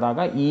exchange ಮಾಡಿದಾಗ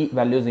ಈ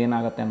values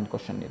ಏನಾಗುತ್ತೆ ಅನ್ನೋದು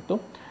ಕ್ವಶನ್ ಇತ್ತು.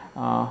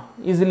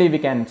 Easily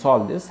we can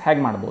solve this.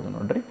 ಹೇಗೆ ಮಾಡ್ಬೋದು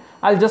ನೋಡ್ರಿ,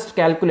 I just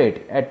calculate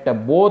at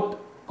both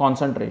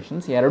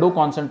concentrations, ಎರಡೂ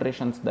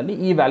ಕಾನ್ಸಂಟ್ರೇಷನ್ಸ್ದಲ್ಲಿ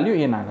ಈ ವ್ಯಾಲ್ಯೂ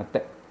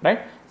ಏನಾಗುತ್ತೆ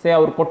ರೈಟ್. ಸೇ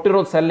ಅವ್ರು ಕೊಟ್ಟಿರೋ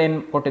ಸೆಲ್ ಏನು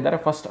ಕೊಟ್ಟಿದ್ದಾರೆ,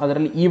 ಫಸ್ಟ್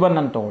ಅದರಲ್ಲಿ E1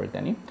 ಅಂತ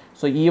ತೊಗೊಳ್ತೇನೆ.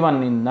 ಸೊ E1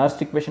 ಇನ್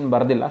ನರ್ಸ್ಟ್ ಇಕ್ವೇಷನ್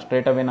ಬರೆದಿಲ್ಲ,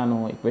 ಸ್ಟ್ರೇಟ್ ಅವೇ ನಾನು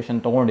ಇಕ್ವೇಷನ್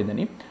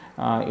ತೊಗೊಂಡಿದ್ದೀನಿ.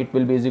 It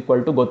will be is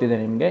equal to ಗೊತ್ತಿದೆ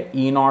ನಿಮಗೆ,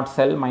 E0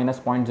 cell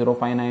minus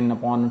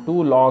 0.059/2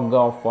 log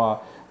of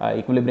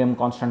equilibrium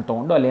constant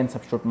ತೊಗೊಂಡು ಅಲ್ಲಿ ಏನು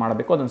ಸಬ್ಸ್ಟಿಟ್ಯೂಟ್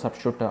ಮಾಡಬೇಕು ಅದನ್ನು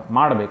ಸಬ್ಸ್ಟಿಟ್ಯೂಟ್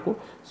ಮಾಡಬೇಕು.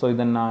 ಸೊ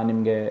ಇದನ್ನು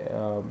ನಿಮಗೆ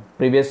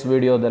ಪ್ರಿವಿಯಸ್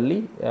ವಿಡಿಯೋದಲ್ಲಿ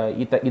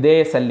ಇದೇ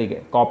ಸೆಲ್ಲಿಗೆ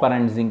copper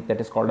and zinc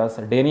that is called as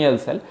Daniel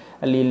cell,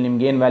 ಅಲ್ಲಿ ಇಲ್ಲಿ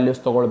ನಿಮ್ಗೆ ಏನು ವ್ಯಾಲ್ಯೂಸ್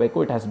ತೊಗೊಳ್ಬೇಕು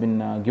it has been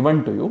given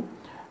to you.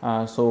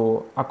 So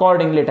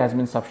accordingly it has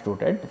been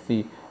substituted. C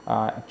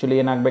actually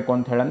ಏನಾಗಬೇಕು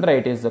ಅಂತ ಹೇಳಂದರೆ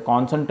it is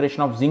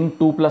concentration of zinc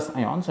 2+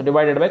 ions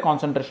divided by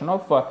concentration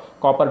of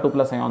copper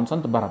 2+ ions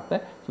ಅಂತ ಬರುತ್ತೆ.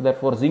 So there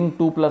for zinc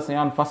 2+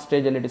 ion first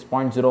ಸ್ಟೇಜಲ್ಲಿ it is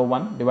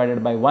 0.01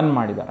 divided by 1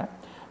 ಮಾಡಿದ್ದಾರೆ.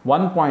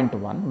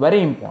 1.1 very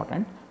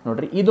important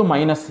ನೋಡಿರಿ, ಇದು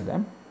minus ಇದೆ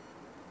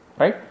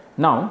right.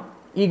 ನಾವು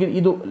ಈಗ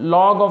ಇದು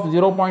ಲಾಗ್ ಆಫ್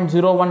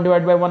 0.01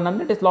 ಡಿವೈಡ್ ಬೈ 1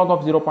 ಅಂದರೆ it is log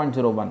of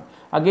 0.01.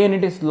 Again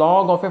it is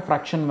log of A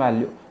fraction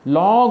value.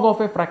 Log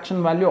of A fraction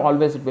value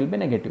always it will be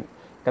negative,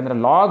 ಯಾಕಂದರೆ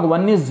log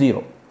 1 is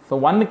 0. So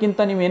 1ಕ್ಕಿಂತ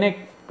ನೀವು ಏನೇ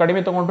ಕಡಿಮೆ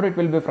ತೊಗೊಂಡ್ರು it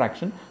will be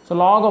fraction. So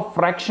log of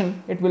fraction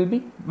it will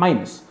be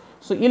minus.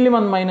 So ಇಲ್ಲಿ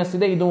ಒಂದು minus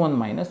ಇದೆ, ಇದು ಒಂದು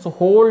ಮೈನಸ್. ಸೊ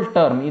ಹೋಲ್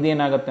ಟರ್ಮ್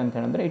ಇದೇನಾಗುತ್ತೆ ಅಂತ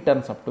ಹೇಳಿದ್ರೆ it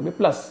turns up to B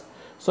plus.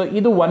 So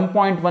ಇದು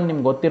 1.1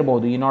 ನಿಮ್ಗೆ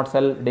ಗೊತ್ತಿರಬಹುದು, E0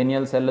 ಸೆಲ್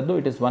ಡೇನಿಯಲ್ ಸೆಲ್ ಅದು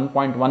ಇಟ್ ಇಸ್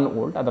 1.1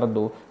 ವೋಲ್ಟ್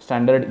ಅದರದ್ದು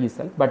ಸ್ಟ್ಯಾಂಡರ್ಡ್ ಈ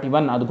ಸೆಲ್. ಬಟ್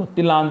ಇವನ್ ಅದು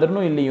ಗೊತ್ತಿಲ್ಲ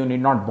ಅಂದ್ರೂ ಇಲ್ಲಿ you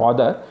need not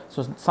bother. So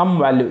some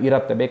value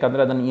ಇರುತ್ತೆ,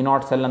 ಬೇಕಾದರೆ ಅದನ್ನು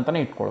E0 ಸೆಲ್ ಅಂತಲೇ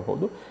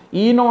ಇಟ್ಕೊಳ್ಬೋದು.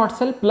 E0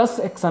 ಸೆಲ್ ಪ್ಲಸ್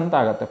ಎಕ್ಸ್ ಅಂತ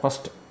ಆಗುತ್ತೆ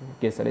ಫಸ್ಟ್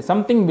ಕೇಸಲ್ಲಿ,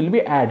 ಸಮಥಿಂಗ್ ವಿಲ್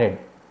ಬಿ ಆ್ಯಡೆಡ್.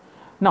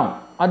 ನಾವು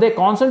ಅದೇ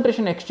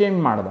ಕಾನ್ಸಂಟ್ರೇಷನ್ ಎಕ್ಸ್ಚೇಂಜ್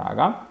ಮಾಡಿದಾಗ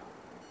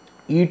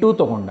E2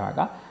 ತೊಗೊಂಡಾಗ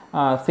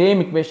same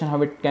equation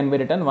how it can be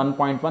return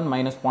 1.1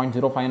 minus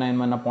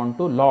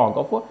 0.0591/2 log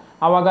of.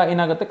 ಆವಾಗ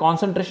ಏನಾಗುತ್ತೆ,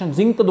 ಕಾನ್ಸಂಟ್ರೇಷನ್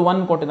ಜಿಂಕ್ದು 1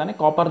 ಕೊಟ್ಟಿದ್ದಾನೆ,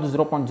 ಕಾಪರ್ದು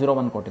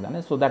 0.01 ಕೊಟ್ಟಿದ್ದಾನೆ.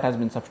 So that has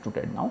been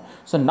substituted ನಾವು.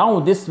 ಸೊ ನಾವು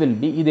ದಿಸ್ ವಿಲ್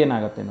ಬಿ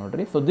ಇದೇನಾಗುತ್ತೆ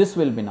ನೋಡಿರಿ. ಸೊ ದಿಸ್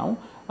ವಿಲ್ ಬಿ ನಾವು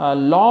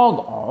ಲಾಗ್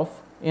ಆಫ್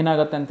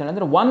ಏನಾಗುತ್ತೆ ಅಂತ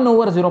ಹೇಳಿದ್ರೆ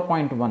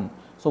 1/0.1.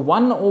 ಸೊ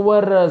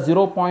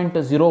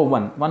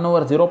 1/0.01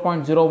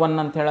 1/0.01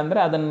 ಅಂತ ಹೇಳಿದ್ರೆ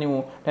ಅದನ್ನು ನೀವು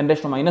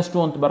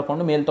 10⁻² ಅಂತ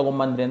ಬರ್ಕೊಂಡು ಮೇಲೆ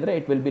ತೊಗೊಂಬಂದ್ರಿ ಅಂದರೆ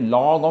it will be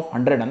log of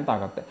 100 ಅಂತ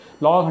ಆಗುತ್ತೆ.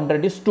 Log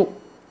 100 is 2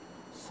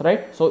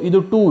 right. ಸೊ ಇದು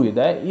 2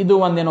 ಇದೆ, ಇದು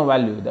ಒಂದೇನೋ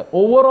ವ್ಯಾಲ್ಯೂ ಇದೆ.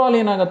 ಓವರ್ ಆಲ್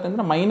ಏನಾಗುತ್ತೆ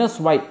ಅಂದರೆ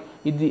 -y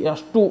ಇದು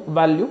ಅಷ್ಟು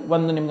ವ್ಯಾಲ್ಯೂ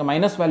ಒಂದು ನಿಮಗೆ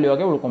ಮೈನಸ್ ವ್ಯಾಲ್ಯೂ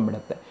ಆಗಿ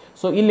ಉಳ್ಕೊಂಡ್ಬಿಡುತ್ತೆ.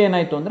 ಸೊ ಇಲ್ಲಿ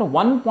ಏನಾಯಿತು ಅಂದರೆ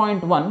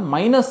 1.1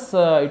 minus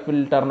it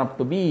will turn up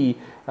to B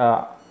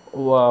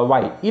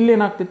y. ಇಲ್ಲಿ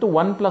ಏನಾಗ್ತಿತ್ತು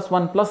 1 +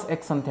 1 +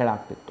 x ಅಂತ ಹೇಳಿ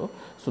ಆಗ್ತಿತ್ತು.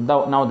 ಸೊ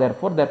ನಾವು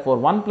therefore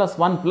 1 +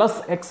 1 +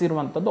 x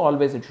ಇರುವಂಥದ್ದು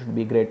always it should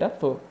be greater.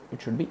 So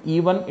it should be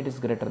E1 it is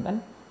greater than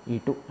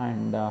E2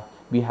 and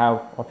we have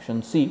option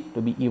C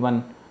to B E1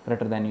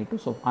 greater than E2.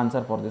 So answer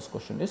for this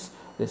question is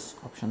this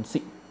option C.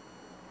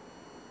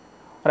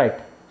 Right.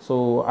 So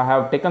I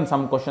have taken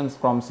some questions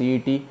from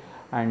CET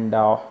and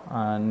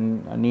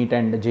NEET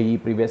and JEE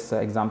previous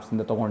exams in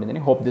the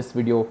togondidini. Hope this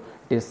video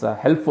is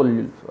helpful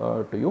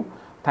to you.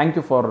 Thank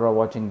you for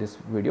watching this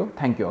video.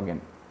 Thank you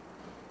again.